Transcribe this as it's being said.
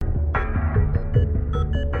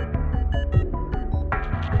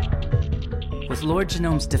With Lord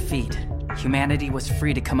Genome's defeat, humanity was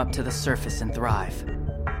free to come up to the surface and thrive.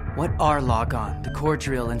 What are Logon, the core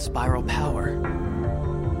drill, and spiral power?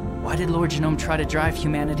 Why did Lord Genome try to drive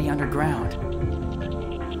humanity underground?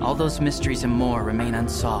 All those mysteries and more remain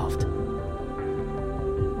unsolved.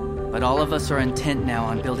 But all of us are intent now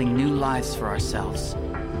on building new lives for ourselves.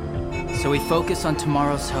 So we focus on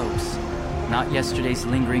tomorrow's hopes, not yesterday's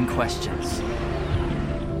lingering questions.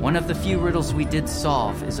 One of the few riddles we did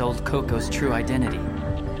solve is old Coco's true identity.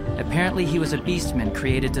 Apparently he was a beastman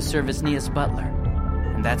created to serve as Nia's butler,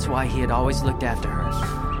 and that's why he had always looked after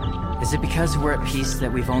her. Is it because we're at peace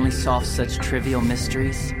that we've only solved such trivial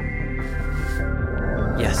mysteries?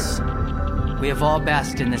 Yes, we have all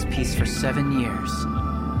basked in this peace for 7 years,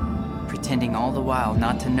 pretending all the while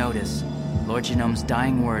not to notice Lord Genome's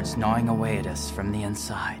dying words gnawing away at us from the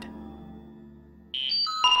inside.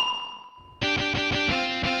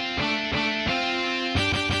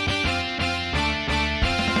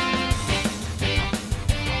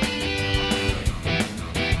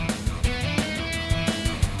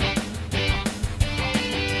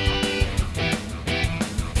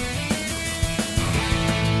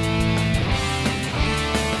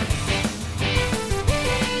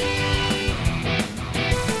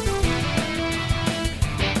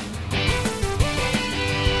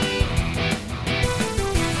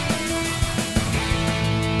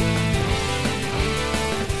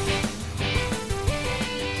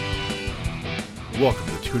 Welcome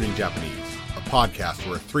to Tuning Japanese, a podcast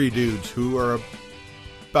where three dudes who are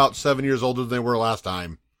about 7 years older than they were last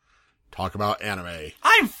time talk about anime.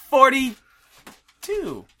 I'm 42.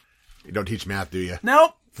 You don't teach math, do you?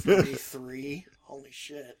 Nope. 43. Holy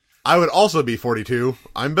shit. I would also be 42.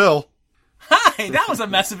 I'm Bill. Hi, that was a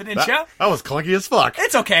mess of an intro. That was clunky as fuck.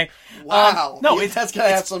 It's okay. Wow. No, that's gonna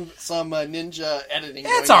have some ninja editing.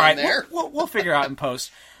 It's going all right. on there. We'll figure out in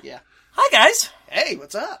post. Yeah. Hi, guys. Hey,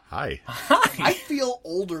 what's up? Hi. Hi. I feel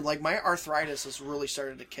older. Like my arthritis has really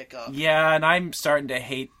started to kick up. Yeah, and I'm starting to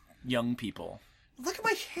hate young people. Look at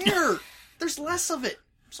my hair. There's less of it.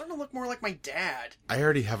 I'm starting to look more like my dad. I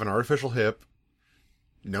already have an artificial hip,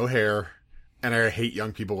 no hair, and I hate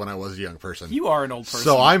young people when I was a young person. You are an old person.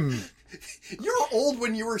 So I'm You were old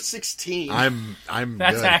when you were 16. I'm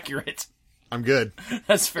That's good. accurate. I'm good.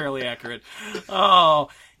 That's fairly accurate. Oh,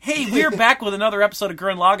 hey, we're back with another episode of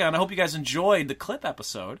Gurren Lagann. I hope you guys enjoyed the clip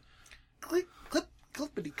episode. Clip,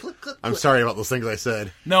 clippity, clip. I'm sorry about those things I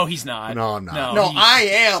said. No, he's not. No, I'm not. No, I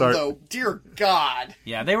am Sorry. though. Dear God.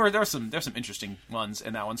 Yeah, there's some interesting ones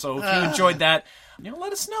in that one. So if you enjoyed that,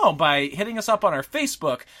 let us know by hitting us up on our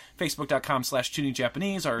Facebook,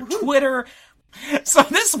 facebook.com/tuningjapanese, our Twitter. So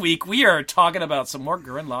this week we are talking about some more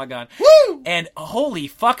Gurren Lagann. Woo! And holy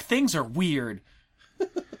fuck, things are weird.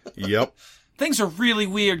 Yep. Things are really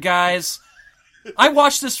weird, guys. I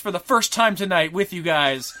watched this for the first time tonight with you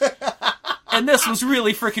guys. And this was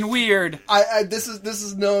really freaking weird. This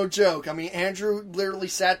is no joke. I mean, Andrew literally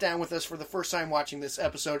sat down with us for the first time watching this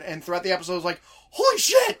episode, and throughout the episode was like, "Holy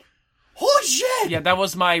shit! Holy shit! Yeah, that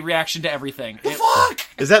was my reaction to everything. Fuck!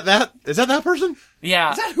 Is that person?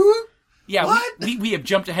 Yeah. Is that who? Yeah, What? we have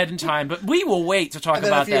jumped ahead in time, but we will wait to talk And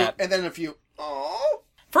then about that. And then a few. Oh,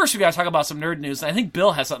 First, we gotta talk about some nerd news, and I think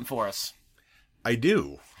Bill has something for us. I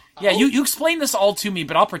do. Yeah, you explain this all to me,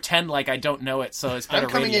 but I'll pretend like I don't know it, so it's better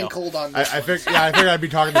I'm coming radio. in cold on this. I figured I'd be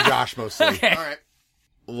talking to Josh mostly. Okay. All right.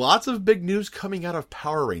 Lots of big news coming out of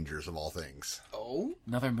Power Rangers, of all things. Oh,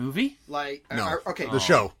 Another movie? like No, okay. the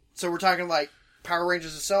show. So we're talking like Power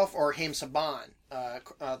Rangers itself, or Haim Saban,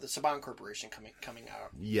 the Saban Corporation coming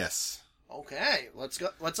out. Yes. Okay, let's go.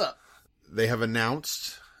 What's up? They have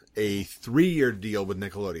announced a 3-year deal with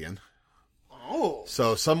Nickelodeon. Oh,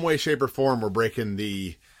 So some way, shape, or form, we're breaking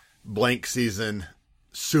the blank season,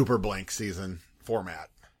 super blank season format.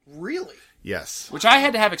 really? Yes. Which I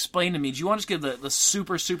had to have explained to me. Do you want to just give the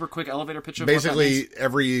super, super quick elevator pitch of what that Basically, means?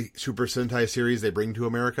 every Super Sentai series they bring to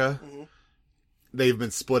America, Mm-hmm. they've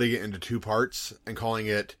been splitting it into 2 parts and calling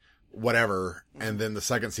it whatever, and then the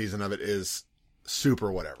second season of it is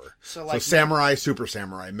super whatever. So, like, Samurai, Super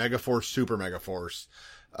Samurai, Megaforce, Super Megaforce,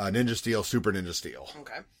 Ninja Steel, Super Ninja Steel.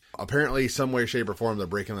 Okay. Apparently, some way, shape, or form, they're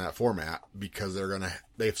breaking that format because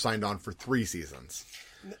they've signed on for 3 seasons.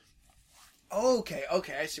 Okay,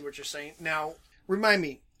 I see what you're saying. Now, remind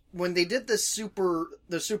me, when they did the Super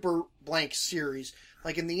Blank series,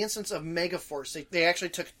 like in the instance of Megaforce, they actually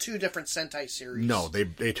took 2 different Sentai series. No,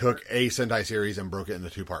 they took a Sentai series and broke it into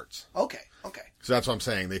 2 parts. Okay. So that's what I'm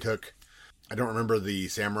saying. They took, I don't remember the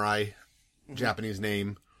Samurai Japanese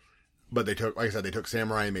name, but they took, like I said, they took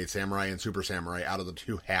Samurai and made Samurai and Super Samurai out of the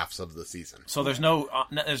 2 halves of the season. So there's no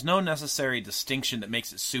necessary distinction that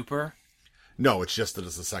makes it super? No, it's just that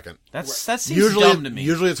it's the second. That seems dumb to me.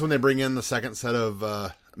 Usually it's when they bring in the second set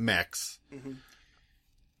of mechs. Mm-hmm.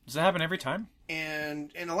 Does that happen every time?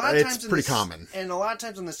 And a lot of times it's pretty common. And a lot of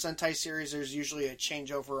times in the Sentai series, there's usually a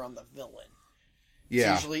changeover on the villain.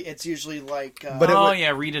 Yeah, it's usually like.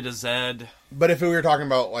 Rita to Zed. But if we were talking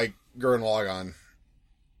about like Gurren Lagann,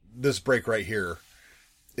 this break right here,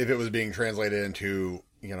 if it was being translated into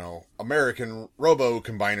American Robo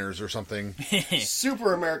Combiners or something,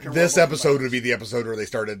 Super American. This Robo episode Combiners. would be the episode where they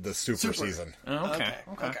started the super. season. Oh, okay.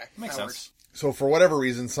 That Makes sense. works. So for whatever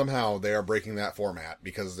reason, somehow they are breaking that format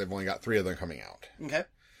because they've only got 3 of them coming out. Okay.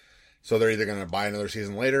 So they're either going to buy another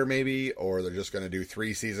season later, maybe, or they're just going to do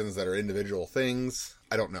 3 seasons that are individual things.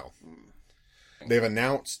 I don't know. They've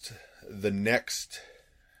announced the next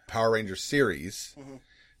Power Rangers series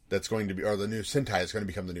that's going to be, or the new Sentai is going to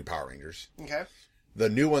become the new Power Rangers. Okay. The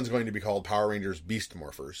new one's going to be called Power Rangers Beast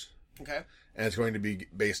Morphers. Okay. And it's going to be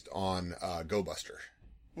based on Go Buster.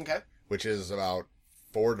 Okay. Which is about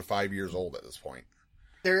 4 to 5 years old at this point.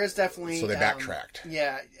 There is definitely... So they backtracked.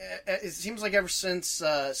 Yeah. It seems like ever since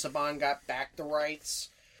Saban got back the rights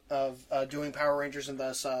of doing Power Rangers and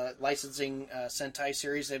thus licensing Sentai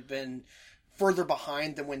series, they've been further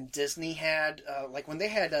behind than when Disney had... like when they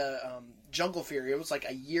had Jungle Fury, it was like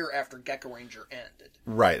a year after Gecko Ranger ended.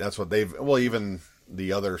 Right. That's what they've... Well, even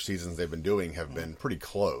the other seasons they've been doing have been pretty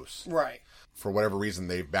close. Right. For whatever reason,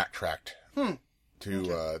 they've backtracked to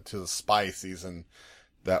the spy season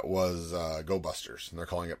that was Go Busters, and they're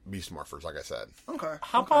calling it Beast Morphers, like I said. Okay.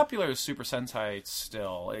 How popular is Super Sentai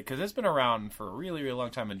still? Because it's been around for a really, really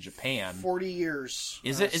long time in Japan. 40 years.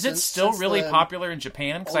 Is it still really popular in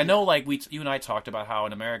Japan? Because I know, like you and I talked about how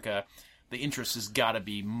in America the interest has got to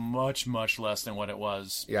be much, much less than what it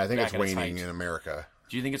was. Yeah, I think back it's waning in America.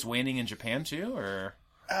 Do you think it's waning in Japan too, or?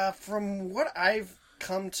 From what I've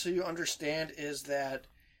come to understand is that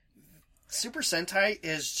Super Sentai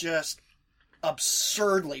is just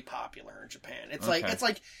absurdly popular in Japan. It's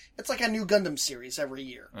like a new Gundam series every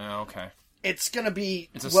year. Oh, okay. It's gonna be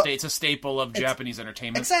it's a staple of Japanese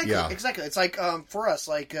entertainment. Exactly, Yeah. exactly. It's like for us,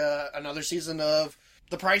 like another season of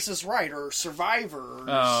The Price is Right or Survivor. Or,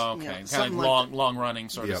 Oh, okay. Kind of long running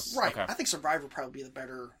sort of. Right. Okay. I think Survivor would probably be the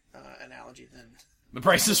better analogy than The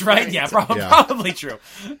Price is Right. Yeah, Yeah. probably true.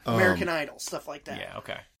 American Idol, stuff like that. Yeah.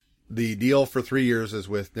 Okay. The deal for 3 years is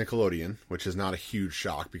with Nickelodeon, which is not a huge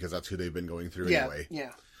shock because that's who they've been going through anyway.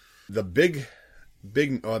 Yeah. The big,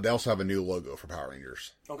 they also have a new logo for Power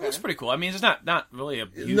Rangers. Okay. That's pretty cool. I mean, it's not really a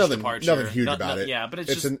huge Nothing departure. huge about it. Yeah, but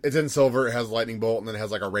it's in silver. It has lightning bolt, and then it has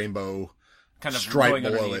like a rainbow kind of stripe going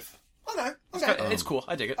below underneath. it. Okay. It's cool.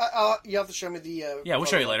 I dig it. You have to show me the. Yeah, we'll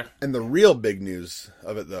show you later. And the real big news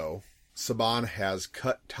of it, though, Saban has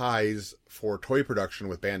cut ties for toy production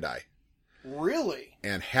with Bandai. Really?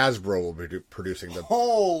 And Hasbro will be producing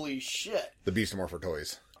Holy shit. the Beast Morpher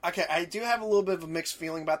toys. Okay, I do have a little bit of a mixed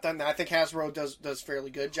feeling about that, and I think Hasbro does fairly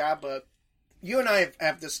good job, but you and I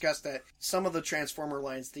have discussed that some of the Transformer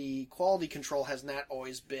lines, the quality control has not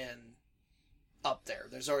always been up there.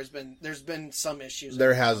 There's been some issues.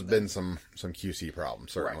 There has been some QC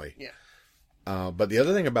problems, certainly. Right, yeah. But the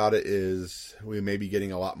other thing about it is we may be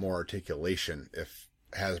getting a lot more articulation if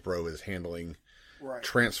Hasbro is handling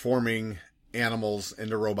transforming animals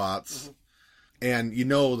into robots. And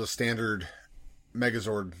the standard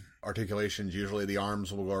Megazord articulations, usually the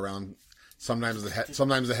arms will go around. Sometimes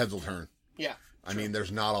the heads will turn. Yeah. I mean,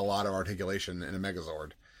 there's not a lot of articulation in a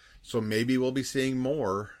Megazord. So maybe we'll be seeing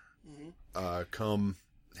more come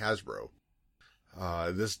Hasbro.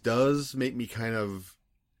 This does make me kind of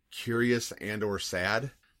curious and or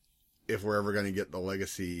sad if we're ever going to get the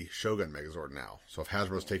legacy Shogun Megazord now. So if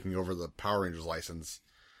Hasbro's taking over the Power Rangers license,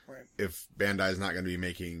 if Bandai's not going to be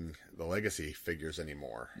making the legacy figures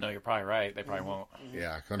anymore. No, you're probably right. They probably won't.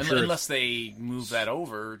 Yeah, 'cause I'm sure unless they move that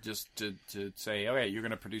over just to say, okay, you're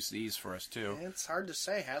going to produce these for us too. It's hard to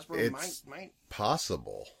say. Hasbro might.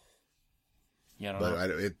 Possible. Yeah,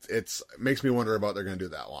 but it makes me wonder about they're going to do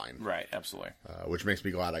that line. Right, absolutely. Which makes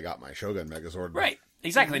me glad I got my Shogun Megazord. Right,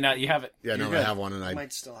 exactly. Now you have it. Yeah, now I have one, and I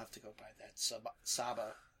might still have to go buy that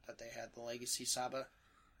Saba that they had, the Legacy Saba.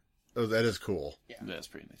 Oh, that is cool. Yeah, that's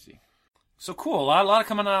pretty nice. So cool. A lot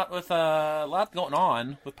coming out with a lot going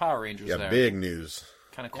on with Power Rangers. Yeah, there. Big news.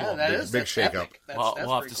 Kind of cool. Yeah, big shakeup.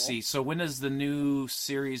 We'll have to see. So when is the new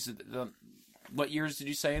series? What years did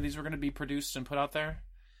you say these were going to be produced and put out there?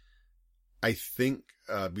 I think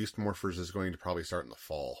Beast Morphers is going to probably start in the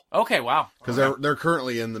fall. Okay, wow. Because they're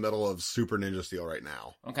currently in the middle of Super Ninja Steel right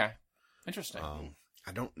now. Okay, interesting.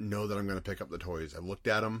 I don't know that I'm going to pick up the toys. I've looked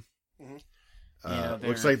at them.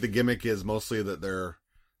 Looks like the gimmick is mostly that they're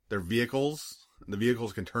vehicles. The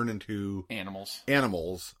vehicles can turn into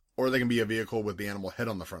animals, or they can be a vehicle with the animal head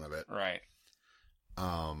on the front of it. Right.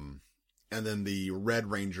 And then the Red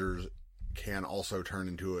Rangers can also turn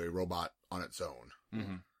into a robot on its own.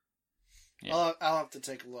 Mm-hmm. Yeah. I'll have to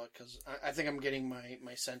take a look, because I think I'm getting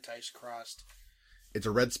my Sentais crossed. It's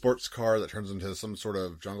a red sports car that turns into some sort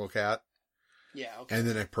of jungle cat. Yeah, okay. And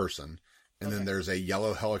then a person. And then there's a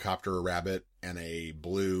yellow helicopter rabbit and a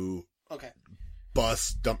blue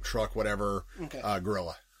bus, dump truck, whatever,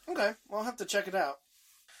 gorilla. Okay, well, I'll have to check it out.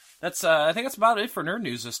 That's I think that's about it for nerd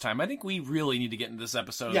news this time. I think we really need to get into this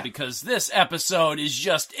episode because this episode is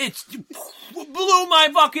just blew my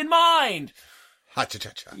fucking mind.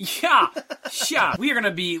 Ha-cha-cha-cha. Yeah. We are going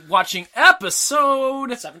to be watching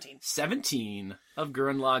episode 17 of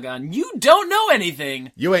Gurren Lagann. You don't know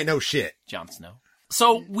anything. You ain't no shit. Jon Snow.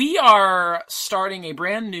 So we are starting a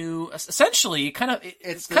brand new, essentially,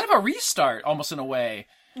 it's kind of a restart, almost in a way.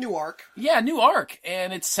 New arc. Yeah, new arc.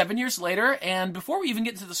 And it's 7 years later. And before we even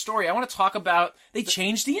get into the story, I want to talk about, they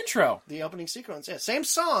changed the intro. The opening sequence. Yeah, same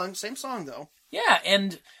song though. Yeah,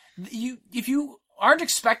 and if you aren't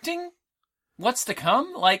expecting what's to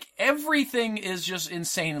come, like, everything is just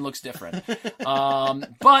insane and looks different.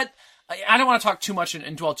 But I don't want to talk too much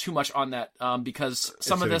and dwell too much on that, because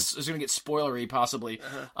some of this is going to get spoilery, possibly.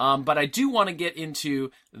 But I do want to get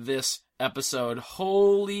into this episode.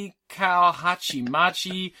 Holy cow,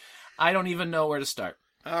 Hachimachi. I don't even know where to start.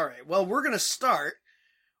 All right. Well, we're going to start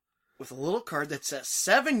with a little card that says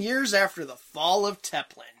 7 years after the fall of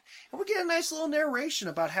Teplin. And we get a nice little narration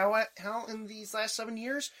about how in these last 7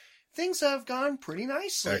 years, things have gone pretty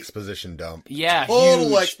nicely. Exposition dump. Yeah, Total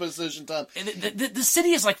huge. exposition dump. The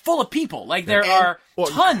city is like full of people. Like there are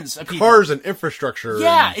tons of people. Cars and infrastructure.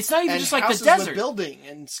 Yeah, it's not even And just like the houses desert. with building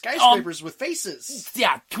and skyscrapers with faces.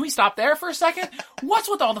 Yeah, can we stop there for a second? What's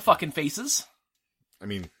with all the fucking faces? I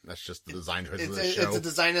mean, that's just the design choice of this show. It's a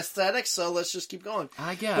design aesthetic, so let's just keep going.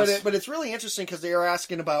 I guess. But it's really interesting because they are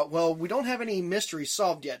asking about, well, we don't have any mysteries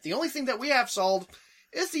solved yet. The only thing that we have solved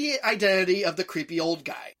is the identity of the creepy old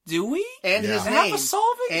guy. Do we? And his Have name. a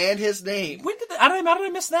solving? And his name. How did I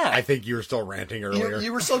miss that? I think you were still ranting earlier.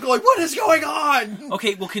 You were still going, what is going on?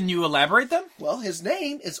 Okay, well, can you elaborate then? Well, his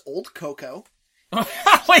name is Old Coco.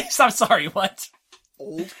 Wait, I'm sorry, what?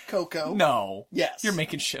 Old Coco. No. Yes. You're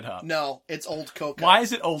making shit up. No, it's Old Coco. Why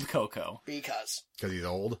is it Old Coco? Because he's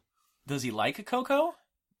old? Does he like a Coco?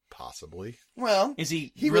 Possibly. Well, is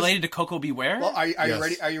he related to Coco Beware? Well, are you Yes.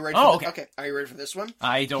 ready? Are you ready? Oh, for okay. Are you ready for this one?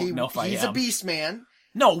 I don't know if I am. He's a beast man.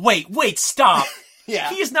 No, wait, stop. Yeah.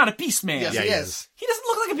 He is not a beast man. Yes, Yeah, he he is. is. He doesn't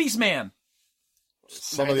look like a beast man.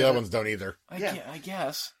 Some of the other ones don't either. I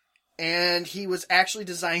guess. And he was actually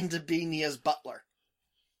designed to be Nia's butler.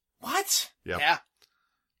 What? Yep. Yeah.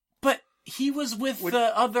 But he was with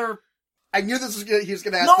the other... I knew he was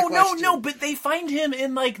going to ask the question. No, but they find him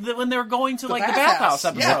in, like, when they're going to, The like, the bathhouse. bathhouse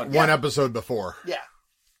episode. One episode before. Yeah.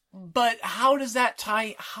 But how does that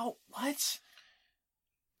tie... what?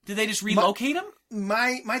 Did they just relocate him?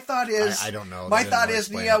 My thought is... I don't know. My They didn't thought really is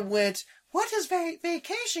explain Nia it. went, what is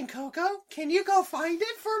vacation, Coco? Can you go find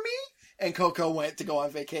it for me? And Coco went to go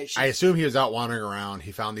on vacation. I assume he was out wandering around.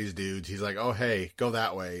 He found these dudes. He's like, oh, hey, go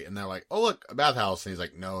that way. And they're like, oh, look, a bathhouse. And he's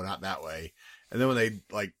like, no, not that way. And then when they,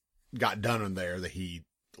 like, got done in there, that he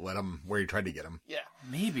let him where he tried to get him. Yeah.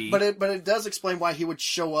 Maybe. But it does explain why he would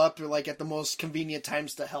show up, like, at the most convenient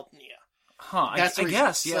times to help Nia. Huh, I the reason.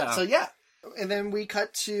 guess, yeah. So, yeah. And then we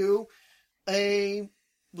cut to a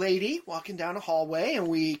lady walking down a hallway, and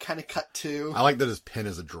we kind of cut to... I like that his pen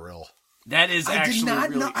is a drill. That is I actually did not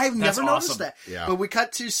really... know. I've that's never noticed awesome. that. Yeah. But we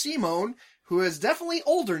cut to Simone, who is definitely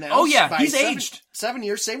older now. Oh, yeah, by he's aged. 7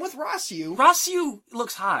 years. Same with Rossiu. Rossiu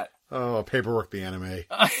looks hot. Oh, Paperwork the anime.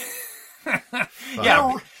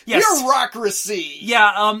 Yeah. Yes. Bureaucracy.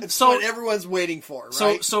 Yeah, It's so... what everyone's waiting for,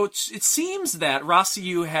 right? So it seems that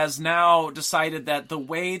Rossiu has now decided that the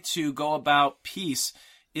way to go about peace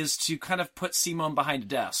is to kind of put Simone behind a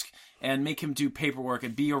desk and make him do paperwork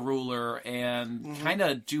and be a ruler and kind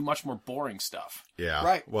of do much more boring stuff. Yeah.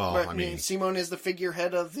 Right. Well, but, I mean, Simone is the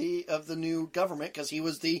figurehead of the new government because he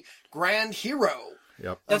was the grand hero.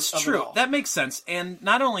 yep. That's of it true. all. That makes sense. And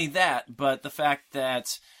not only that, but the fact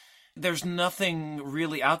that there's nothing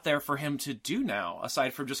really out there for him to do now,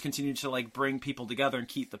 aside from just continue to, like, bring people together and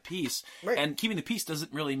keep the peace. Right. And keeping the peace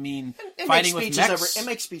doesn't really mean It fighting makes with speeches mechs. it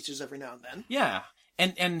makes speeches every now and then. Yeah.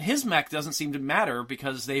 And his mech doesn't seem to matter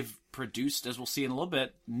because they've produced, as we'll see in a little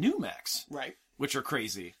bit, new mechs. Right. Which are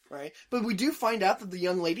crazy. Right. But we do find out that the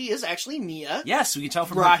young lady is actually Nia. Yes, we can tell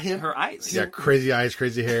from Brought her, him- her eyes. Yeah, crazy eyes,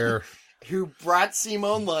 crazy hair. Who brought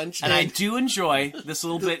Simone lunch. And I do enjoy this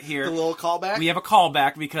little bit here. The little callback. We have a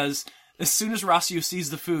callback because as soon as Rossiu sees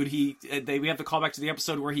the food, we have the callback to the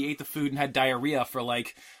episode where he ate the food and had diarrhea for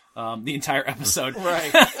like the entire episode.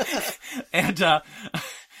 Right. And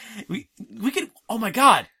we could. Oh my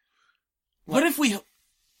god! What if we?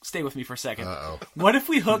 Stay with me for a second. Uh-oh. What if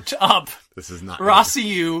we hooked up This is not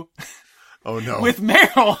Rossiu Oh no. with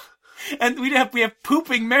Meryl? And we have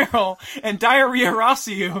pooping Meryl and diarrhea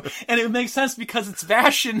Rossiu, and it would make sense because it's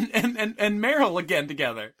Vash and Meryl again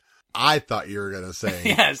together. I thought you were gonna say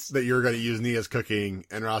Yes. that you were gonna use Nia's cooking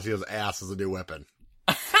and Rossio's ass as a new weapon.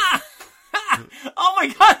 Oh my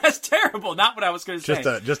god, that's terrible. Not what I was going to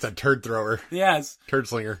say. Just a turd thrower. Yes. Turd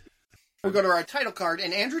slinger. We'll go to our title card.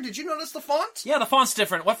 And Andrew, did you notice the font? Yeah, the font's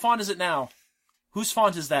different. What font is it now? Whose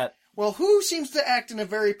font is that? Well, who seems to act in a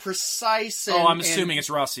very precise and... Oh, I'm assuming it's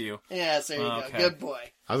Rossiu. Yes, there you go. Okay. Good boy.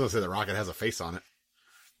 I was gonna say the rocket has a face on it.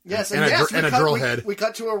 Yes, And a yes, dr- and a drill head. We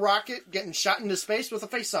cut to a rocket getting shot into space with a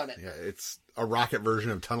face on it. Yeah, it's a rocket version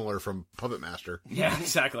of Tunneler from Puppet Master. Yeah,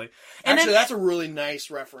 exactly. And Actually, then, that's a really nice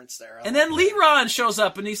reference there. I and like then Leron shows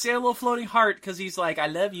up and he's a little floating heart because he's like, I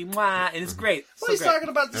love you, mwah, and it's great. Well, So he's great. talking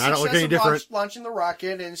about the And I don't look success any of different. launching the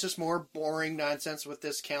rocket, and it's just more boring nonsense with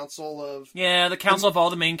this council of... Yeah, the council of all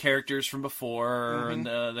the main characters from before, and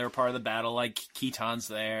they're part of the battle, like Keaton's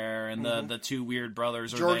there, and the two weird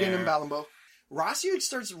brothers are Jorgen there. and Balambo. Rossiu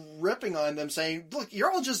starts ripping on them, saying, look, you're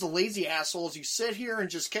all just lazy assholes. You sit here and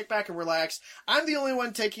just kick back and relax. I'm the only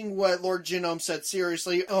one taking what Lord Genome said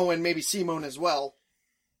seriously. Oh, and maybe Simone as well.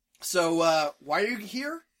 So, why are you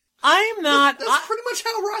here? I'm not... That's pretty much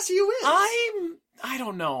how Rossiu is. I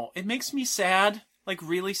don't know. It makes me sad, like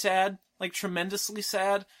really sad, like tremendously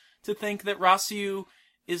sad to think that Rossiu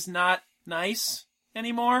is not nice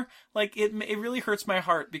anymore. Like it really hurts my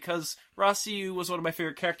heart because Rossiu was one of my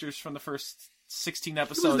favorite characters from the first 16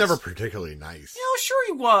 episodes. He was never particularly nice. You know, sure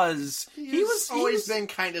he was. He was always been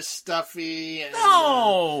kind of stuffy and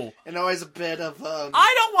No. and always a bit of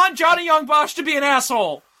I don't want Johnny Young Bosch to be an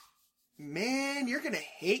asshole. man, you're gonna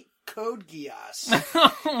hate Code Geass.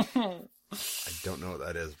 I don't know what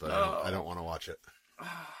that is, but I don't want to watch it.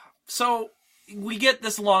 So we get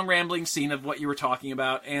this long rambling scene of what you were talking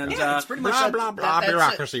about, and Yeah, it's pretty much Blah that- blah blah that's it.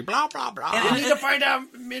 bureaucracy. Blah blah blah. We need to find out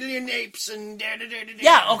a million apes and da-da-da-da-da.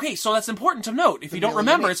 yeah, okay, so that's important to note. If you don't million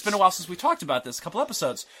remember, apes. it's been a while since we talked about this, a couple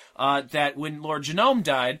episodes, that when Lord Genome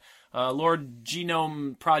died, Lord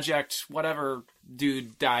Genome Project, whatever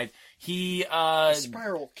dude died, he,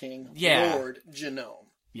 Spiral King, Yeah. Lord Genome.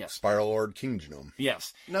 yes, Spiral Lord King Genome.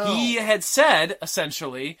 yes. No. He had said,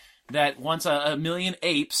 essentially, that once a million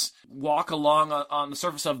apes walk along on the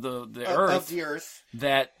surface of the Earth, Of the Earth,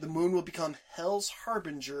 that, the moon will become Hell's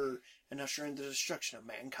harbinger and usher in the destruction of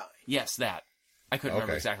mankind. yes, that. I couldn't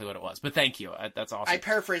remember Okay. exactly what it was, but thank you. That's awesome. I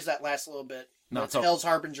paraphrased that last little bit. No, but it's okay. Hell's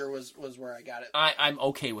harbinger was where I got it. I'm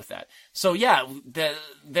okay with that. So yeah,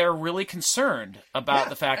 they're really concerned about Yeah,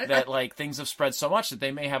 the fact that like things have spread so much that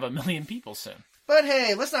they may have 1 million people soon. But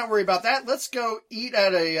hey, let's not worry about that. Let's go eat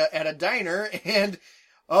at a diner and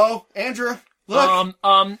oh, Andrew, look.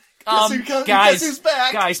 Guess who's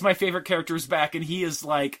back? Guys, my favorite character is back, and he is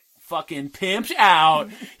like fucking pimped out.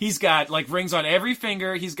 He's got like rings on every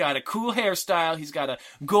finger. He's got a cool hairstyle. He's got a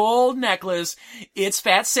gold necklace. It's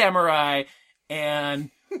Fat Samurai,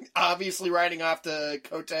 and Obviously riding off the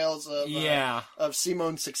coattails of yeah. of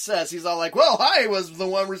Simone's success. He's all like, well, I was the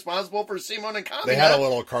one responsible for Simone and Kami. They had a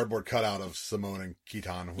little cardboard cutout of Simone and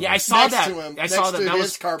Keaton. Yeah, I saw Next that. to him. I Next saw that. to That his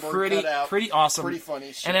was cardboard pretty cutout. pretty awesome. Pretty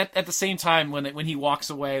funny shit. And at the same time, when he walks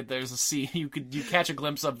away, there's a scene you catch a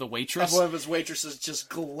glimpse of the waitress. One of his waitresses just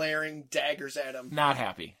glaring daggers at him. Not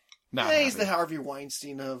happy. Not Yeah, he's happy. the Harvey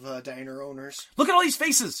Weinstein of diner owners. Look at all these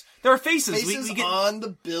faces. There are faces. Faces we get on the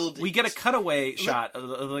building. we get a cutaway shot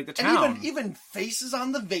of like the town. And even faces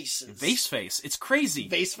on the vases. Vase face. It's crazy.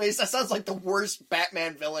 Vase face. That sounds like the worst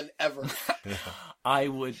Batman villain ever. I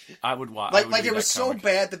would watch. like it was so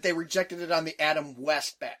bad that they rejected it on the Adam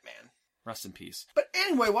West Batman. Rest in peace. But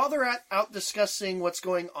anyway, while they're out discussing what's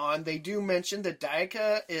going on, they do mention that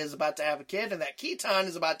Dayaka is about to have a kid and that Keaton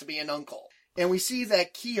is about to be an uncle. And we see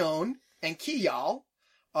that Keon and Kiyal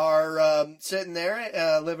are sitting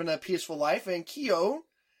there living a peaceful life, and Keon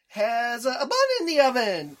has a bun in the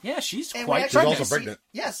oven. Yeah, she's And we quite actually She's also see- pregnant.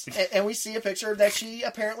 Yes, and we see a picture that she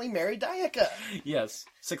apparently married Dayaka. Yes,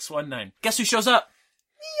 619. Guess who shows up?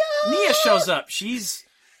 Nia shows up. She's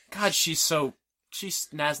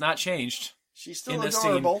has not changed. She's still In this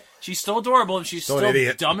adorable. scene, she's still adorable, and she's Still an still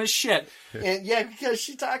idiot. dumb as shit. And yeah, because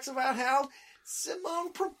she talks about how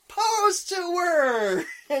Simone proposed to her.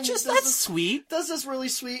 And Just does that's this- sweet. does this really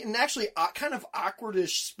sweet and actually kind of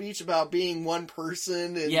awkwardish speech about being one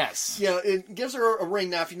person. And, Yes. You know, it gives her a ring.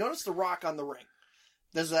 Now, if you notice the rock on the ring,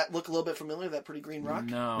 does that look a little bit familiar, that pretty green rock?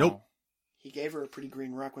 No. Nope. He gave her a pretty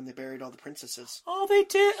green rock when they buried all the princesses. Oh, they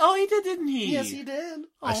did. Oh, he did, didn't he? Yes, he did.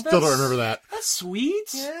 I still don't remember that. That's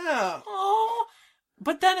sweet. Yeah. Oh,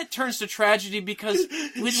 but then it turns to tragedy because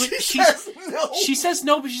she says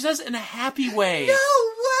no, but she says it in a happy way.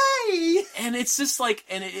 No way! And it's just like,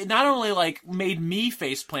 and it not only like made me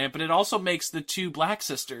faceplant, but it also makes the two black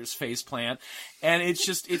sisters faceplant. And it's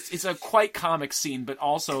just, it's a quite comic scene, but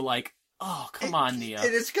also like, oh, come on, Nia.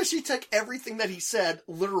 And it's because she took everything that he said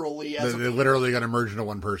literally as They're literally going to merge into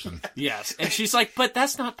one person. Yes. And she's like, but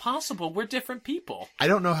that's not possible. We're different people. I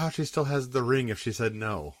don't know how she still has the ring if she said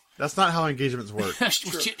no. That's not how engagements work.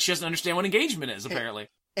 she doesn't understand what engagement is, apparently.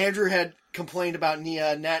 Andrew had complained about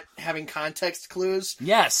Nia not having context clues.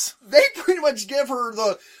 Yes. They pretty much give her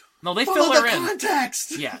the No, they fill her in.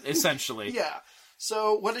 context. Yeah, essentially. Yeah.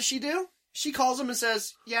 So what does she do? She calls him and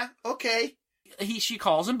says, "Yeah, okay." She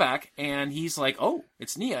calls him back, and he's like, "Oh,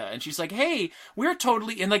 it's Nia," and she's like, "Hey, we're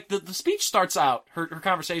totally..." And like the speech starts out her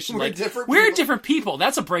conversation We're like, different "We're people." different people."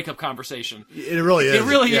 That's a breakup conversation. It really is. It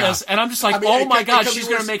really Yeah. is, and I'm just like, I mean, "Oh it my could- god, it could be she's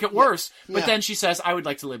gonna worse. make it Yeah. worse." But Yeah. then she says, "I would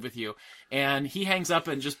like to live with you," and he hangs up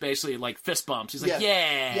and just basically like fist bumps. He's like,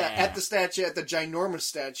 "Yeah, Yeah, at the ginormous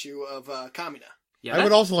statue of Kamina. yeah." I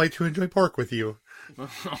would also like to enjoy pork with you.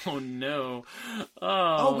 Oh no!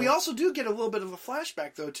 Oh, we also do get a little bit of a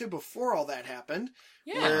flashback though too before all that happened,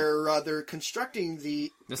 Yeah. where they're constructing the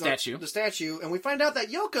statue. the statue, and we find out that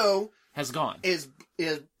Yoko has gone. is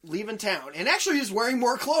leaving town and actually is wearing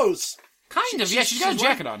more clothes Kind of, yeah. She's got a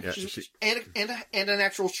jacket on. Yeah, and an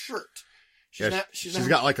actual shirt. she's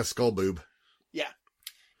got like a skull boob. Yeah.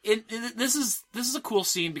 This is a cool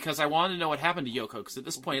scene because I wanted to know what happened to Yoko, because at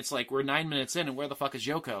this point it's like we're 9 minutes in and where the fuck is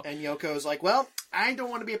Yoko? And Yoko's like, well, I don't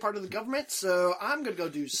want to be a part of the government, so I'm going to go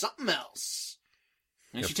do something else.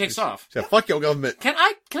 And she takes off. Yeah, fuck your government. Can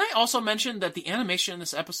I also mention that the animation in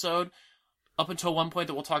this episode, up until one point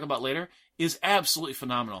that we'll talk about later, is absolutely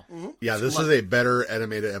phenomenal. Yeah, this is a better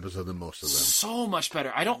animated episode than most of them. So much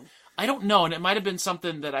better. I don't know, and it might have been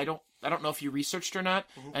something that I don't know if you researched or not,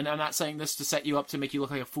 and I'm not saying this to set you up to make you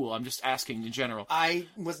look like a fool. I'm just asking in general. I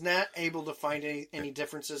was not able to find any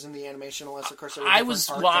differences in the animation unless, of course, there were I different was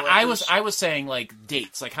art I directors. was saying like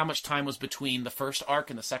dates, like how much time was between the first arc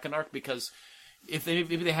and the second arc, because if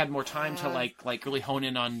maybe they had more time to like really hone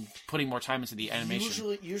in on putting more time into the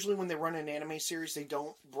animation. Usually when they run an anime series, they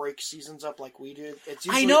don't break seasons up like we did. It's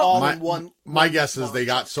I usually know. all My, in one. my one guess is long they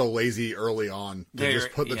got chunk. so lazy early on to They're-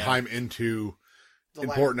 just put the yeah. time into The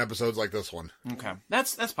important episodes like this one. Okay,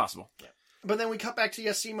 that's possible. But then we cut back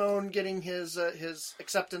to Simone getting his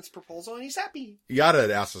acceptance proposal, and he's happy. Yada had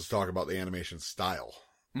asked us to talk about the animation style.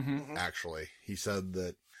 Mm-hmm. Actually, he said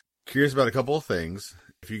that curious about a couple of things.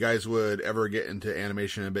 If you guys would ever get into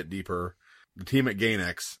animation a bit deeper, the team at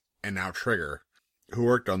Gainax and now Trigger, who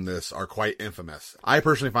worked on this, are quite infamous. I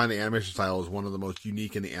personally find the animation style is one of the most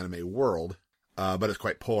unique in the anime world, but it's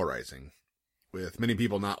quite polarizing, with many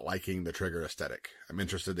people not liking the Trigger aesthetic. I'm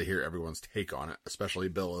interested to hear everyone's take on it, especially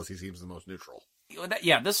Bill, as he seems the most neutral.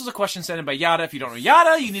 Yeah, this was a question sent in by Yada. If you don't know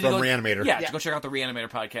Yada, you need From to go Reanimator. Yeah, Yeah. to go check out the Reanimator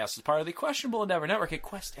podcast. It's part of the Questionable Endeavor Network at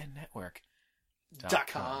QuestEndNetwork.com.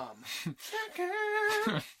 .com.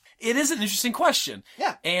 It is an interesting question.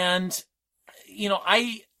 Yeah. And,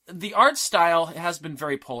 the art style has been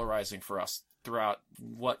very polarizing for us throughout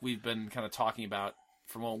what we've been kind of talking about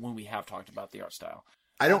from when we have talked about the art style.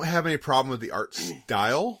 I don't have any problem with the art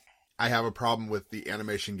style. I have a problem with the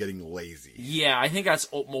animation getting lazy. Yeah, I think that's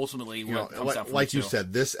ultimately You know, what comes down from like me, you too.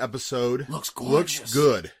 said, this episode Looks gorgeous.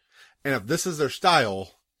 good. And if this is their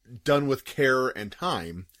style, done with care and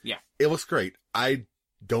time, Yeah. it looks great. I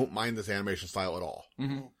don't mind this animation style at all.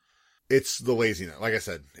 Mhm. It's the laziness. Like I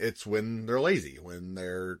said, it's when they're lazy, when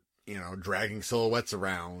they're, dragging silhouettes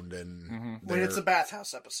around and Mhm. When it's a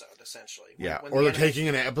bathhouse episode, essentially. yeah, When or the they're taking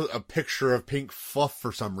a picture of pink fluff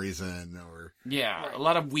for some reason, or Yeah, Right. a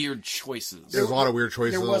lot of weird choices. there's a lot of weird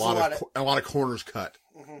choices, there a was lot of corners cut.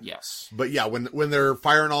 Yes. But yeah, when they're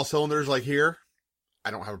firing all cylinders like here,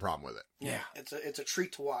 I don't have a problem with it. Yeah. It's a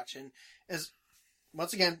treat to watch, and as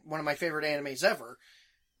once again one of my favorite animes ever.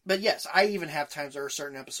 But yes, I even have times there are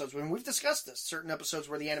certain episodes when we've discussed this, certain episodes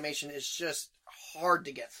where the animation is just hard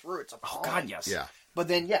to get through. It's Oh appalling. God, yes. Yeah. But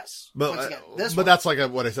then yes, But once again, this but one, that's like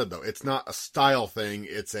what I said though. It's not a style thing.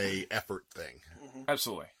 It's a effort thing.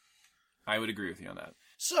 Absolutely. I would agree with you on that.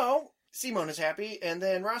 So Simone is happy, and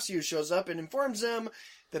then Rossiu shows up and informs them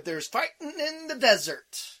that there's fighting in the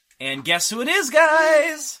desert. And guess who it is,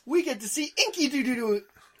 guys? We get to see Inky Doo Doo Doo.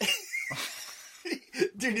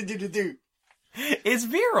 Doo Doo Doo Doo Doo. It's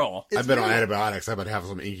Viral. I've been on antibiotics. I've been having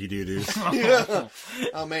some inky doo doos. Yeah.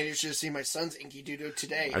 Oh man, you should have seen my son's Inky Doo Doo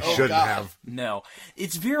today. I Oh, shouldn't God. have. No.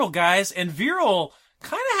 It's Viral, guys. And Viral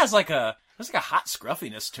kind of has like a There's like a hot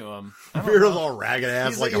scruffiness to him. Viral's all ragged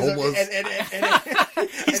ass, like homeless.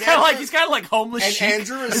 He's kind of like homeless. And chic.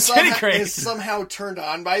 Andrew is somehow turned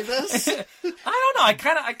on by this. I don't know. I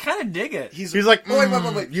kind of dig it. He's like,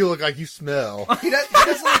 wait. You look like you smell. He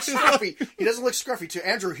doesn't look scruffy. He doesn't look scruffy. To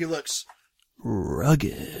Andrew, he looks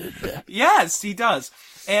rugged. Yes, he does.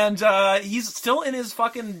 And he's still in his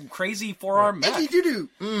fucking crazy forearm mech.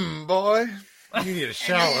 Boy. You need a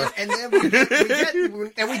shower. And then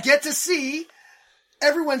we get to see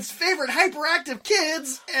everyone's favorite hyperactive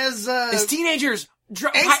kids as teenagers.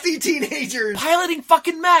 Angsty teenagers. Piloting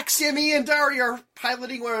fucking mechs. Timmy and Dari are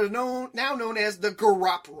piloting what are now known as the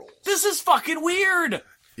Garoppers. This is fucking weird.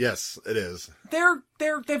 Yes, it is.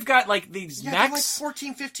 They've got like these mechs. They're like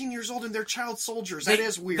 14, 15 years old and they're child soldiers. That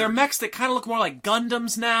is weird. They're mechs that kind of look more like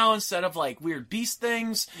Gundams now instead of like weird beast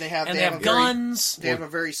things. They have guns. They have a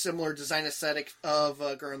very similar design aesthetic of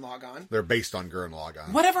Gurren Lagann. They're based on Gurren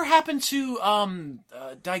Lagann. Whatever happened to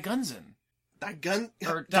Daigunzen?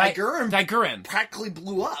 Daiguren practically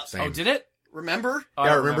blew up. Same. Oh, did it? Remember? Yeah,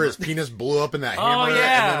 I remember his penis blew up in that hammer,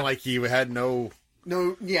 yeah. and then like he had no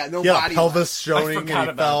body pelvis showing, and he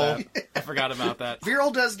fell. I forgot about that.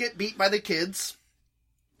 Viral does get beat by the kids.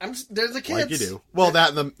 They're the kids. Like you do. Well,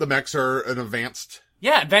 that and the mechs are an advanced.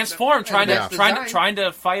 Yeah, advanced form, trying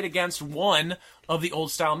to fight against one of the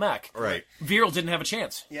old style mech. Right. Viral didn't have a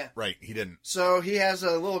chance. Yeah. Right. He didn't. So he has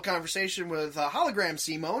a little conversation with Hologram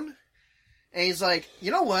Simone, and he's like,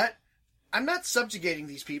 you know what? I'm not subjugating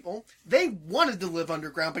these people. They wanted to live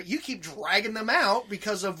underground, but you keep dragging them out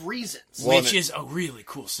because of reasons. Which is a really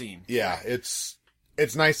cool scene. Yeah, it's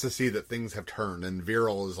nice to see that things have turned, and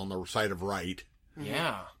Viral is on the side of right.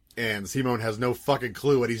 Yeah. And Simone has no fucking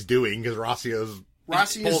clue what he's doing, because Rossio's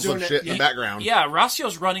pulls doing some shit in the background. Yeah,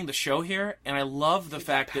 Rossio's running the show here, and I love the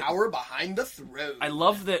fact that... power behind the throne. I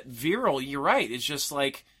love that Viral, you're right, it's just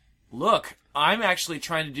like, look, I'm actually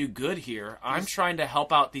trying to do good here. I'm trying to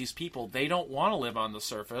help out these people. They don't want to live on the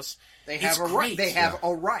surface. They have a right. They have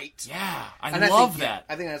a right. Yeah, I love that.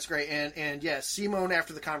 I think that's great. And yeah, Simone,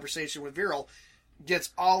 after the conversation with Viral, gets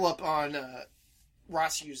all up on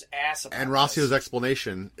Rossio's ass about And Rossio's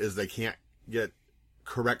explanation is they can't get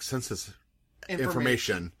correct census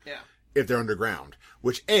information if they're underground.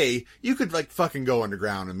 Which, A, you could like fucking go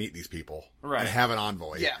underground and meet these people. Right. And have an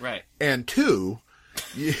envoy. Yeah. Right. And 2...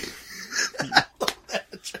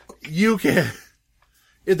 You can.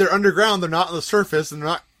 If they're underground, they're not on the surface, and they're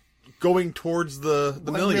not going towards the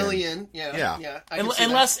 1 million. Yeah.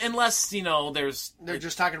 Unless there's they're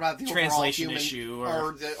just talking about the translation overall issue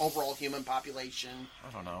or the overall human population.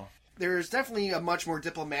 I don't know. There's definitely a much more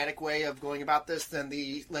diplomatic way of going about this than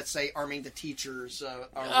the, let's say, arming the teachers.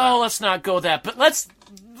 Let's not go that. But let's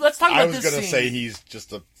talk about this scene. I was going to say he's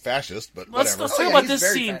just a fascist, but whatever. Let's talk about this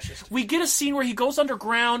scene. Fascist. We get a scene where he goes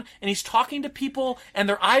underground and he's talking to people, and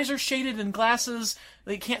their eyes are shaded in glasses.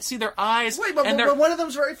 They can't see their eyes. Wait, but one of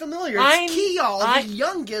them's very familiar. It's Keyal, the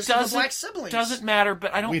youngest of the black siblings. Doesn't matter,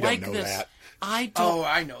 but I don't like know this. That. I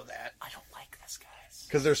know that. I don't like this, guys.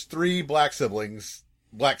 Because there's 3 black siblings.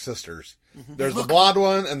 Black sisters. Mm-hmm. There's the blonde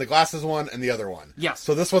one, and the glasses one, and the other one. Yes.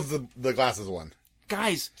 So this one's the glasses one.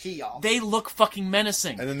 Guys, Keyal. They look fucking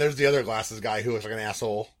menacing. And then there's the other glasses guy who looks like an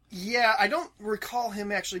asshole. Yeah, I don't recall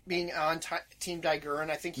him actually being on Team Daiguren.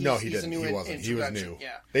 I think he's he a new he wasn't. He was new.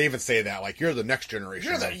 Yeah. They even say that, like, you're the next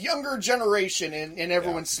generation. You're the younger generation, and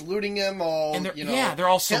everyone's saluting him all, and they're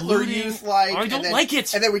all Hitler saluting. youth-like. I don't like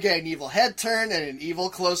it. And then we get an evil head turn and an evil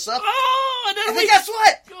close-up. Oh, and then guess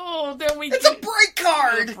what? Oh, then we It's a break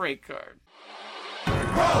card! A break card.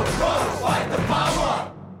 Fight the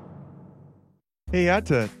power! Hey,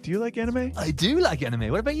 Atta, do you like anime? I do like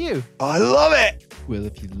anime. What about you? I love it! Well,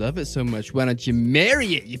 if you love it so much, why don't you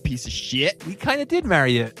marry it, you piece of shit? We kind of did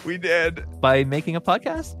marry it. We did. By making a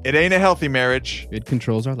podcast? It ain't a healthy marriage. It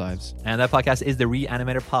controls our lives. And that podcast is the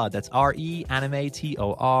Reanimator Pod. That's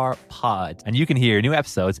Reanimator Pod. And you can hear new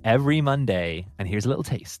episodes every Monday. And here's a little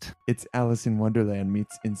taste. It's Alice in Wonderland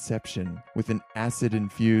meets Inception with an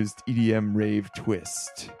acid-infused EDM rave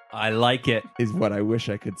twist. I like it. Is what I wish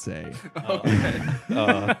I could say.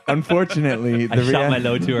 Unfortunately, I shot my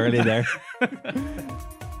load too early there.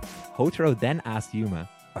 Hotaro then asked Yuma,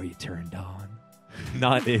 "Are you turned on?"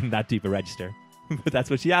 Not in that deep a register, but that's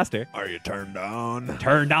what she asked her. Are you turned on?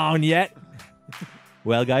 Turned on yet?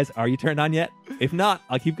 Well, guys, are you turned on yet? If not,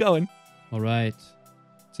 I'll keep going. All right.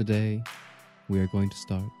 Today, we are going to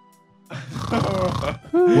start.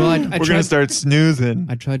 We're going to start snoozing.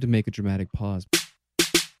 I tried to make a dramatic pause.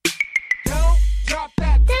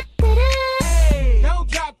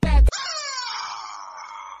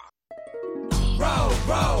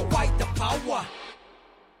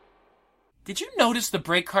 Did you notice the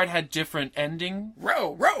break card had different ending?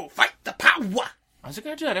 Row, fight the power. Was it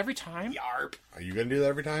going to do that every time? Yarp. Are you going to do that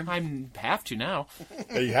every time? I have to now.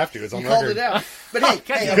 Yeah, you have to. It's on You record. called it out. But hey,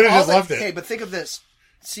 God, hey, you of could've all just the- left it. Hey, but think of this.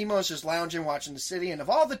 Simo's just lounging, watching the city, and of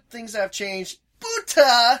all the things that have changed,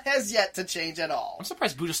 Buta has yet to change at all. I'm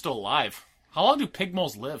surprised Buddha's still alive. How long do pig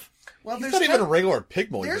moles live? Well, He's not even a regular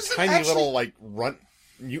pig mole. He's there's a tiny actually- little, like, runt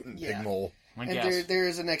mutant Yeah. pig mole. I And guess. there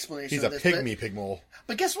is an explanation He's of a this. pygmy pig mole.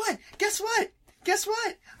 But guess what? Guess what? Guess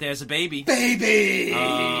what? There's a baby. Baby!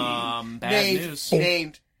 Bad named, news.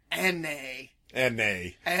 Named Anne. And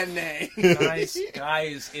nay. Anne.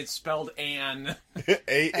 Guys, it's spelled Anne.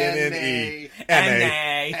 A-N-N-E.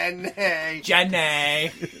 Anne. Anne.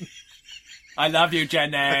 Jenny. I love you,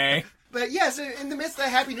 Jenny. But yes, in the midst of the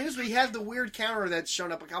happy news, we have the weird counter that's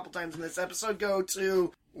shown up a couple times in this episode go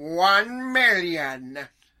to 1 million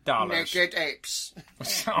Dollars. naked apes.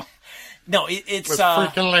 No, it's With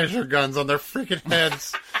freaking laser guns on their freaking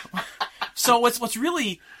heads. so what's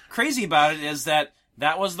really crazy about it is that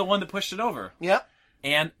was the one that pushed it over. Yep.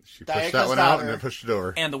 And She pushed Diagon's that one out daughter. and then pushed it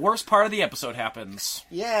over. the worst part of the episode happens.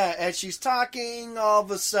 Yeah, as she's talking, all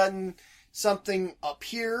of a sudden something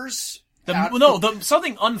appears.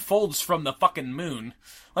 Something unfolds from the fucking moon.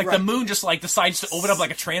 Like the Right. moon just like decides to open up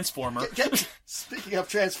like a transformer. Speaking of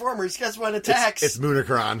Transformers, guess what attacks? It's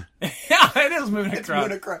Moonicron. Yeah, it is Moonicron. It's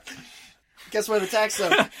Moonicron. Guess what attacks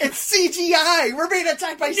them? It's CGI! We're being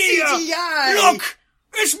attacked by CGI! Look!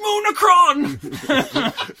 It's Moonicron!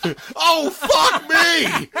 Oh, fuck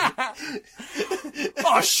me!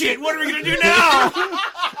 Oh shit, what are we gonna do now?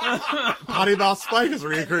 Potty Mouth Spike is a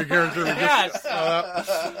recurring character. Yes.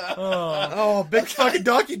 Oh, big fucking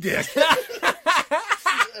donkey dick.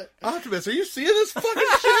 Optimus, are you seeing this fucking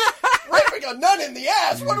shit? Right, we got none in the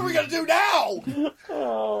ass! What are we gonna do now?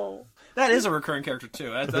 That is a recurring character too.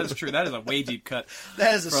 That is true. That is a way deep cut.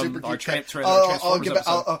 That is a From super our deep cut. Transformers I'll give it.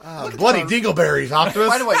 episode. Look at Bloody the car. dingleberries, Optimus.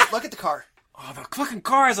 By the way, look at the car. Oh, the fucking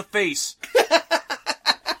car has a face.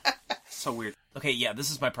 So weird. Okay, yeah,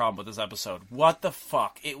 this is my problem with this episode. What the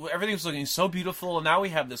fuck? Everything was looking so beautiful, and now we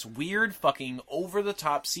have this weird fucking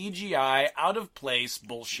over-the-top CGI, out-of-place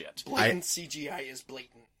bullshit. Blatant CGI is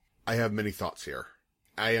blatant. I have many thoughts here.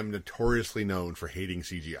 I am notoriously known for hating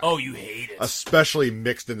CGI. Oh, you hate it. Especially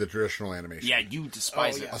mixed into traditional animation. Yeah, you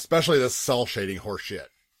despise Oh, it. yeah. Especially the cell shading horse shit.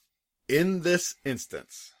 In this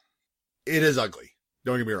instance, it is ugly.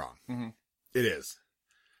 Don't get me wrong. Mm-hmm. It is.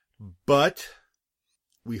 But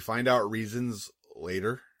we find out reasons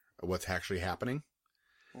later of what's actually happening.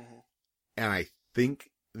 Mm-hmm. And I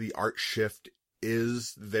think the art shift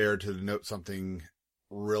is there to denote something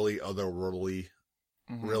really otherworldly,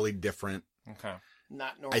 Mhm. really different. Okay.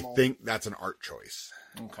 Not I normal. think that's an art choice.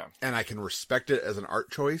 Okay. And I can respect it as an art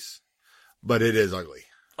choice, but it is ugly.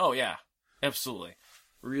 Oh, yeah. Absolutely.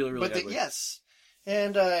 Really, really But ugly. yes.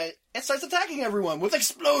 And it starts attacking everyone with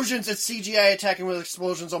explosions. It's CGI attacking with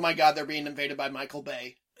explosions. Oh my god, they're being invaded by Michael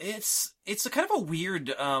Bay. It's a kind of a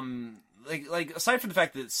weird, like aside from the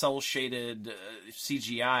fact that it's cel-shaded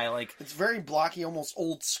CGI, like, It's very blocky, almost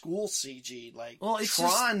old school CG, like Well, it's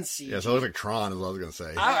Tron CG. Yeah, so it looks like Tron is what I was going to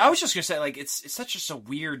say. I was just gonna say, like, it's such just a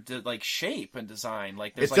weird, like, shape and design.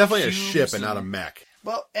 Like, there's It's like, definitely a cubes ship and not a mech.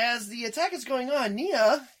 Well, as the attack is going on,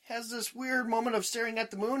 Nia has this weird moment of staring at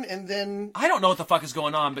the moon, and then I don't know what the fuck is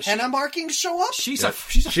going on, but henna markings show up. she's Yeah. a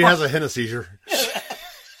She has a henna seizure.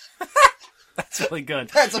 That's really good.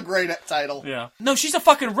 That's a great title. Yeah. No, she's a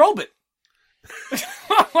fucking robot.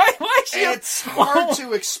 why is she? It's hard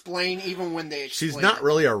to explain, even when they explain. She's not it.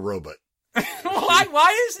 really a robot.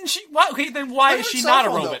 Why isn't she? Why, okay, then why Look is at her she cell not a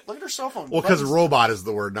phone, though. robot? Look at her cell phone. Well, because Buttons. robot is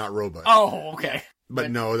the word, not robot. Oh, okay.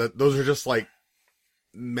 But no, those are just like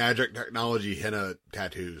magic technology henna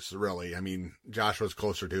tattoos, really. I mean, Josh was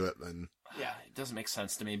closer to it than... Yeah, it doesn't make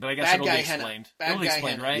sense to me, but I guess Bad it'll guy be henna. explained. Bad It'll be guy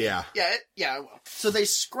explained, henna. right? Yeah. Yeah, well. So they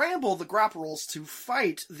scramble the Grapparals to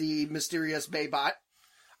fight the mysterious Baybot,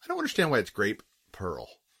 I don't understand why it's Grape Pearl.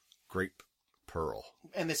 Grape Pearl.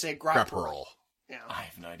 and they say Grapparal. Grapperal. Yeah. I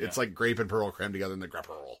have no idea. It's like grape and pearl crammed together in the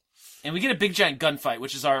Grapperal. And we get a big giant gunfight,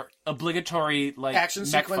 which is our obligatory like Action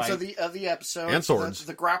mech sequence fight. of the episode. And swords.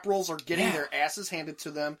 The Grapparals are getting Yeah. their asses handed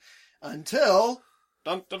to them until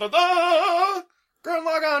dun, dun, dun, dun, Gurren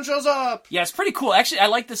Lagann shows up. Yeah, it's pretty cool. Actually, I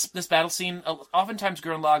like this battle scene. Oftentimes,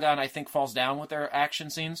 Gurren Lagann, I think, falls down with their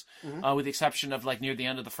action scenes, with the exception of like near the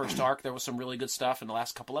end of the first arc. There was some really good stuff in the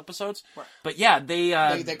last couple episodes. Right. But yeah, they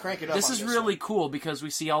crank it up. This on is this really one. cool because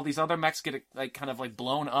we see all these other mechs get like kind of like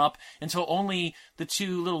blown up until only the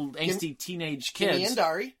two little angsty teenage kids, Gimme and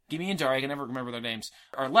Dari. Gimme and Dari, I can never remember their names,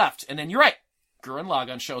 are left. And then you're right, Gurren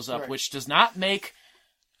Lagann shows up, Right. which does not make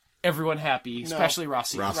everyone happy, especially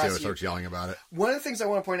Rossio. Rossio starts yelling about it. One of the things I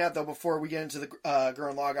want to point out, though, before we get into the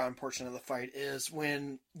Gurren Lagann portion of the fight, is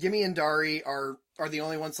when Gimme and Dari are the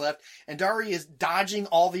only ones left, and Dari is dodging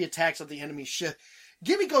all the attacks of the enemy ship.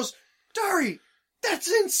 Gimme goes, "Dari, that's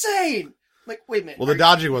insane!" Like, wait a minute. Well, the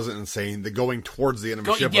dodging wasn't insane. The going towards the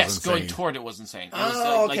enemy ship was insane. Going toward it was insane. It was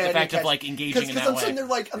Oh, like okay, the fact I of like didn't catch- engaging in that I'm way. sitting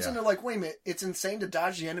there like, wait a minute. It's insane to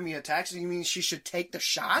dodge the enemy attacks. You mean she should take the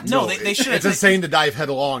shot? No, they should. It's insane to dive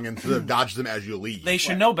headlong and to dodge them as you leave. They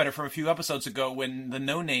should know better from a few episodes ago when the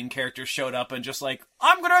no-name character showed up and just like,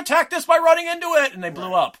 I'm going to attack this by running into it, and they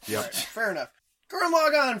blew up. Yep. Right, fair enough. Gurren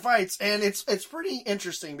Lagann fights, and it's pretty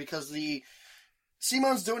interesting because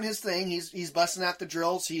Simon's doing his thing. He's busting out the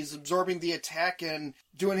drills. He's absorbing the attack and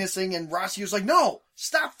doing his thing. And Rossiu's like, "No,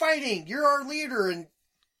 stop fighting. You're our leader." And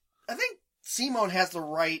I think Simon has the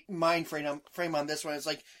right mind frame on this one. It's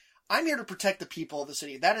like, I'm here to protect the people of the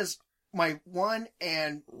city. That is my one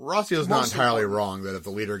and Rossio's not most entirely important. wrong that if the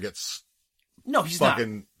leader gets No, he's not.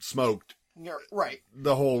 fucking smoked, you're right.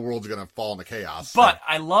 the whole world's going to fall into chaos. But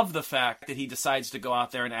I love the fact that he decides to go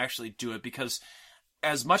out there and actually do it, because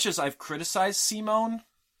as much as I've criticized Simone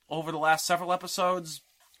over the last several episodes,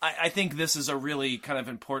 I think this is a really kind of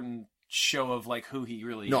important show of like who he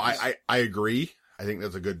really No, is. I agree. I think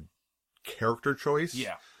that's a good character choice.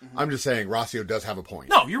 Yeah. I'm just saying Rossio does have a point.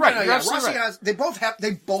 No, you're right. No, You're yeah, absolutely Rossio right. has. They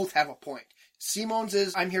both have a point. Simon's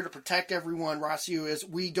is, I'm here to protect everyone. Rossiu is,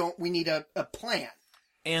 we need a plan.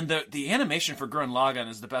 And the animation for Gurren Lagann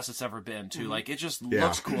is the best it's ever been too. Like it just Yeah.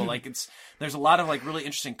 looks cool. Like there's a lot of like really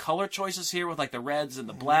interesting color choices here with like the reds and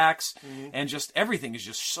the blacks, and just everything is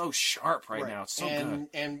just so sharp right now. It's so good.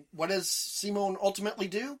 And what does Simon ultimately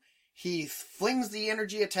do? He flings the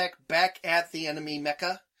energy attack back at the enemy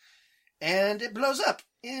mecha, and it blows up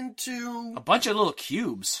into A bunch of little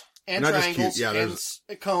cubes. and Not just triangles cute, yeah, and there's-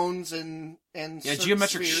 cones and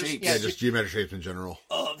geometric spheres. shapes. Yeah, just geometric shapes in general.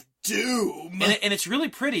 of doom. And it's really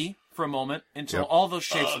pretty for a moment until Yep. all those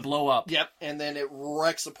shapes blow up, Yep, and then it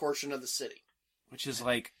wrecks a portion of the city. which is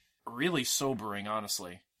like really sobering,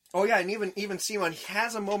 honestly. Oh yeah, and even Simon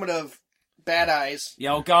has a moment of bad eyes.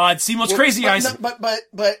 Yeah, oh god, Simo's crazy eyes.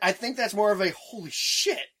 But I think that's more of a holy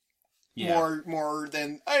shit. Yeah. More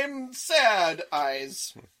than I'm sad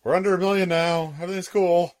eyes. We're under 1 million now. Everything's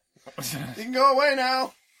cool. You can go away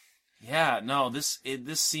now. Yeah, no, this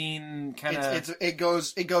scene kind of It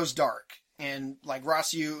goes dark, and like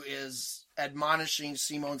Rossiu is admonishing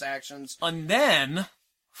Simon's actions. and then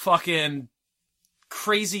fucking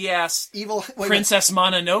crazy ass Evil wait a minute, Princess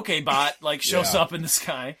Mononoke bot like shows Yeah. up in the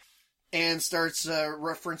sky. and starts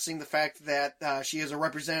referencing the fact that she is a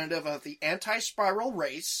representative of the anti-spiral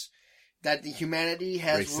race that the humanity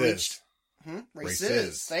has Racist. reached. Racist.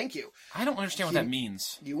 Racist. Thank you. I don't understand what that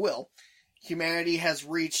means. You will. Humanity has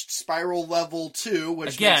reached spiral level 2,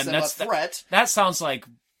 which Again, makes them that's a threat. That sounds like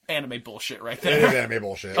anime bullshit right It is there. anime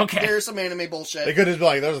bullshit. Okay. There's some anime bullshit. They could just be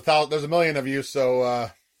like, there's 1 million of you, so,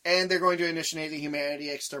 And they're going to initiate the humanity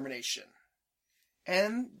extermination.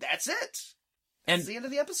 And that's it. That's And the end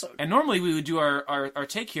of the episode. And normally we would do our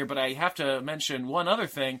take here, but I have to mention one other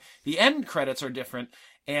thing. The end credits are different.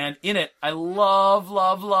 And in it, I love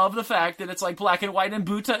the fact that it's like black and white and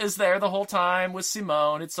Buta is there the whole time with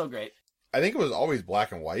Simone. It's so great. I think it was always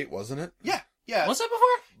black and white, wasn't it? Yeah. Was that before?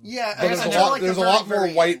 Yeah, But I feel like there's the a lot very, more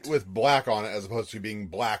very white end. with black on it as opposed to being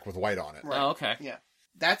black with white on it. Right. Oh, okay. Yeah.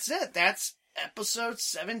 That's it. That's episode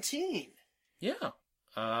 17. Yeah.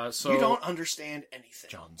 So You don't understand anything.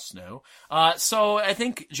 Jon Snow. So I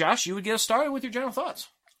think, Josh, you would get us started with your general thoughts.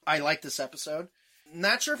 I like this episode.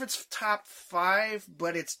 Not sure if it's top 5,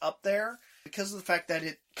 but it's up there because of the fact that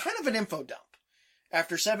it kind of an info dump.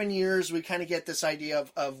 After 7 years, we kind of get this idea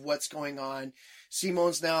of what's going on.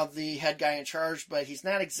 Simon's now the head guy in charge, but he's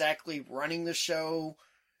not exactly running the show.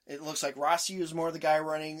 It looks like Rossiu is more the guy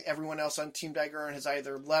running. Everyone else on Team Daigurren has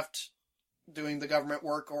either left doing the government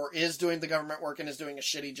work or is doing the government work and is doing a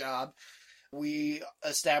shitty job. We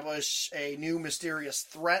establish a new mysterious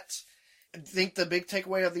threat. I think the big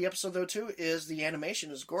takeaway of the episode, though, too, is the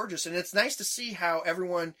animation is gorgeous. And it's nice to see how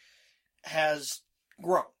everyone has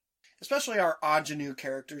grown. Especially our ingenue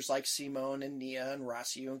characters like Simone and Nia and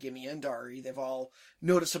Rossiu and Gimme and Dari. They've all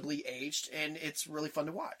noticeably aged, and it's really fun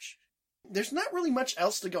to watch. There's not really much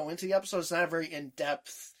else to go into the episode. It's not a very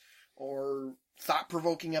in-depth or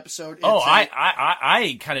thought-provoking episode.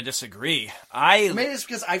 I kind of disagree. Maybe it's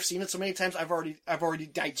because I've seen it so many times. I've already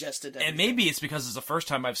digested it. And maybe it's because it's the first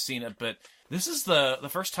time I've seen it, but this is the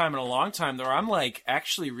first time in a long time where I'm like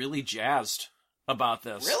actually really jazzed about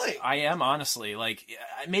this. Really? I am, honestly. Like,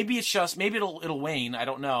 maybe it's just, maybe it'll wane. I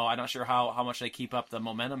don't know. I'm not sure how much they keep up the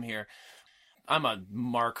momentum here. I'm a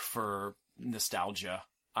mark for nostalgia.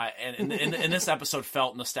 And this episode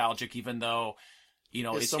felt nostalgic, even though, you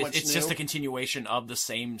know, it's just a continuation of the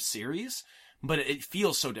same series, but it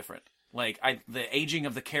feels so different. Like, the aging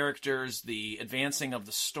of the characters, the advancing of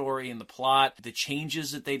the story and the plot, the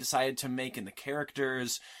changes that they decided to make in the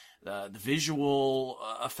characters, the visual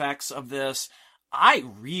effects of this. I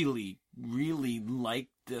really, really like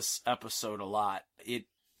this episode a lot. It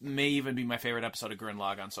may even be my favorite episode of Gurren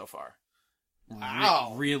Lagann so far.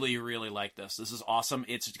 Wow. Really, really like this. This is awesome.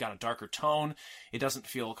 It's got a darker tone. It doesn't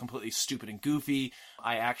feel completely stupid and goofy.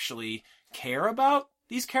 I actually care about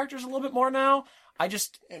these characters a little bit more now.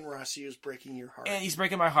 And Rossi is breaking your heart. And he's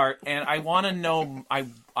breaking my heart. And I want to know,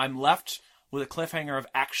 I'm left with a cliffhanger of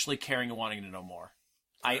actually caring and wanting to know more.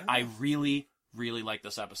 I really, really like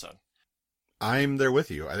this episode. I'm there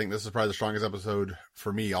with you. I think this is probably the strongest episode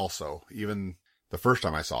for me also. Even the first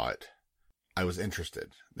time I saw it, I was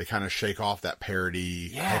interested. They kind of shake off that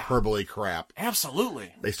parody, hyperbole crap.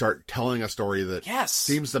 Absolutely. They start telling a story that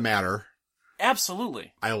seems to matter.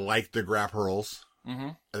 Absolutely. I like the grap hurls. Mm-hmm.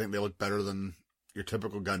 I think they look better than your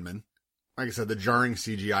typical gunman. Like I said, the jarring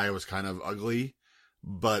CGI was kind of ugly,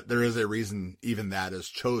 but there is a reason even that is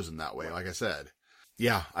chosen that way, like I said.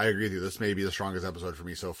 Yeah, I agree with you. This may be the strongest episode for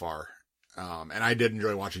me so far. And I did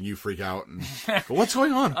enjoy watching you freak out. And what's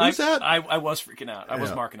going on? Who's that? I was freaking out. I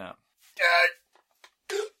was marking out.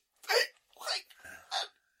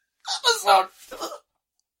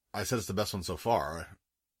 I said it's the best one so far.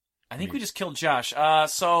 I think we just killed Josh.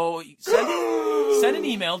 So send an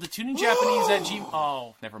email to tuningjapanese@gmail.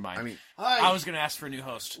 Oh, never mind. I was going to ask for a new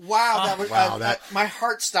host. Wow, that was my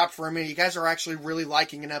heart stopped for a minute. You guys are actually really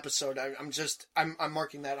liking an episode. I'm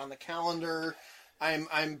marking that on the calendar.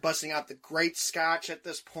 I'm busting out the great scotch at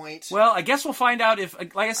this point. Well, I guess we'll find out if,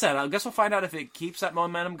 like I said, if it keeps that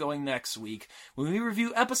momentum going next week when we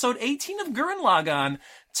review episode 18 of Gurren Lagann.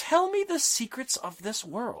 Tell me the secrets of this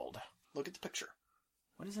world. Look at the picture.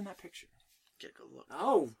 What is in that picture? Get a good look.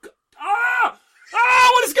 Oh,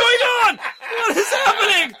 what is going on? What is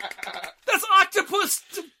happening? That's octopus.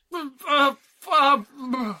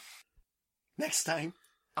 Next time.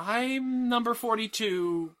 I'm number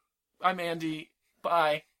 42. I'm Andy.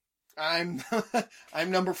 Bye. I'm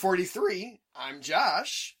number 43. I'm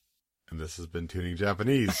Josh. And this has been Tuning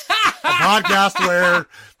Japanese, a podcast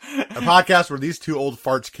where these two old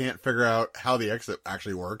farts can't figure out how the exit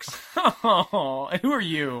actually works. Oh, and who are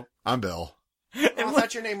you? I'm Bill. I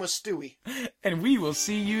thought your name was Stewie. And we will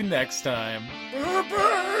see you next time.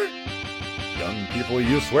 Young people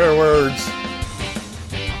use swear words.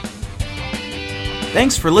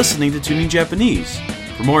 Thanks for listening to Tuning Japanese.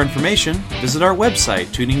 For more information, visit our website,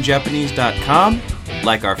 tuningjapanese.com,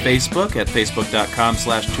 like our Facebook at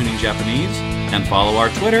facebook.com/tuningjapanese, and follow our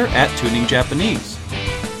Twitter at tuningjapanese.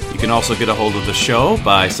 You can also get a hold of the show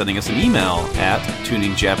by sending us an email at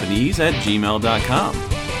tuningjapanese@gmail.com.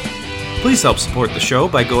 Please help support the show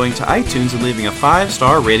by going to iTunes and leaving a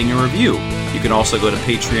 5-star rating and review. You can also go to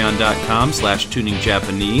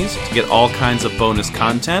patreon.com/tuningjapanese to get all kinds of bonus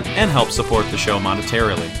content and help support the show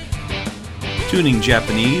monetarily. Tuning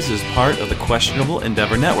Japanese is part of the Questionable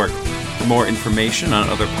Endeavor Network. For more information on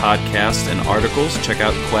other podcasts and articles, check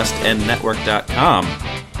out questnnetwork.com.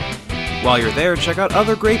 While you're there, check out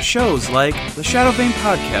other great shows like the Shadow Vein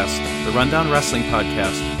Podcast, the Rundown Wrestling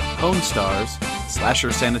Podcast, Pwn Stars,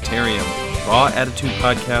 Slasher Sanitarium, Raw Attitude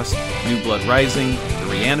Podcast, New Blood Rising, the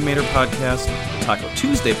Reanimator Podcast, the Taco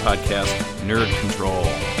Tuesday Podcast, Nerd Control,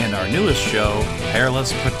 and our newest show,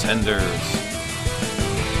 Hairless Pretenders.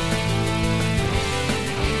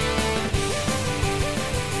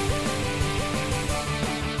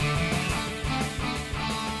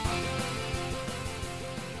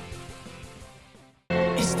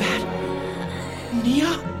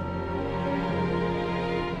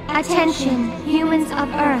 Attention, humans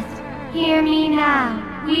of Earth, hear me now.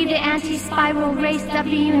 We, the anti-spiral race of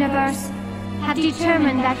the universe, have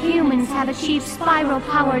determined that humans have achieved spiral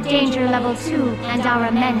power danger level 2 and are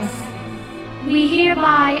a menace. We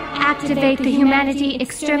hereby activate the humanity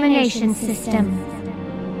extermination system.